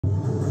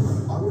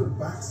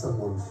back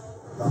someone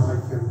that I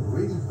can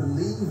really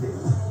believe in.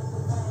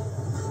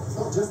 It's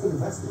not just an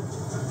investment,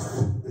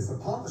 it's a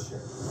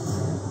partnership.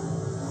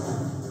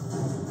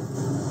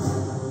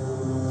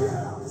 Get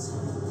out.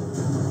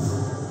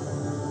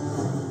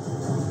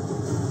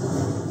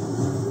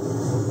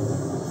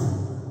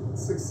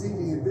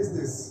 Succeeding in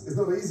business is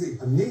not easy,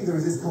 and neither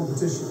is this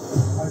competition.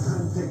 I've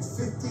handpicked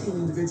 15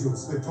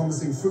 individuals with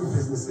promising food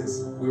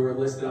businesses. We were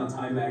listed on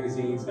Time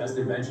Magazine's Best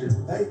Inventions.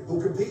 They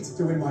will compete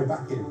to win my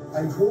backing.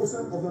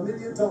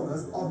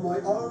 $250,000 of my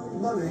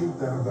own money.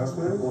 Their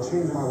investment or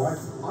changing my life.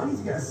 I need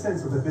to get a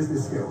sense of their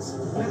business skills.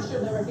 Make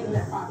sure they're getting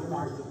that profit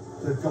margin.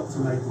 They've got to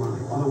make money.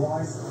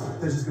 Otherwise,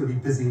 they're just going to be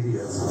busy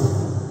idiots.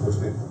 What do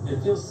you think?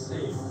 It feels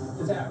safe.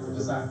 It's average.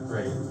 It's not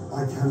great.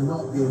 I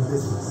cannot be in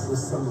business with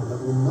someone that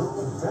will not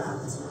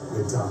adapt.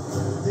 We're done.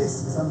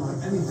 This is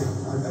unlike anything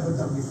I've ever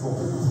done before.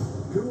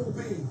 Who will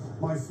be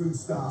my food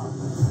star?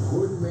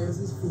 Gordon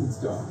Ramsay's Food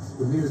Stars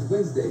premieres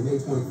Wednesday, May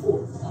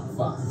 24th on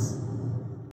Fox.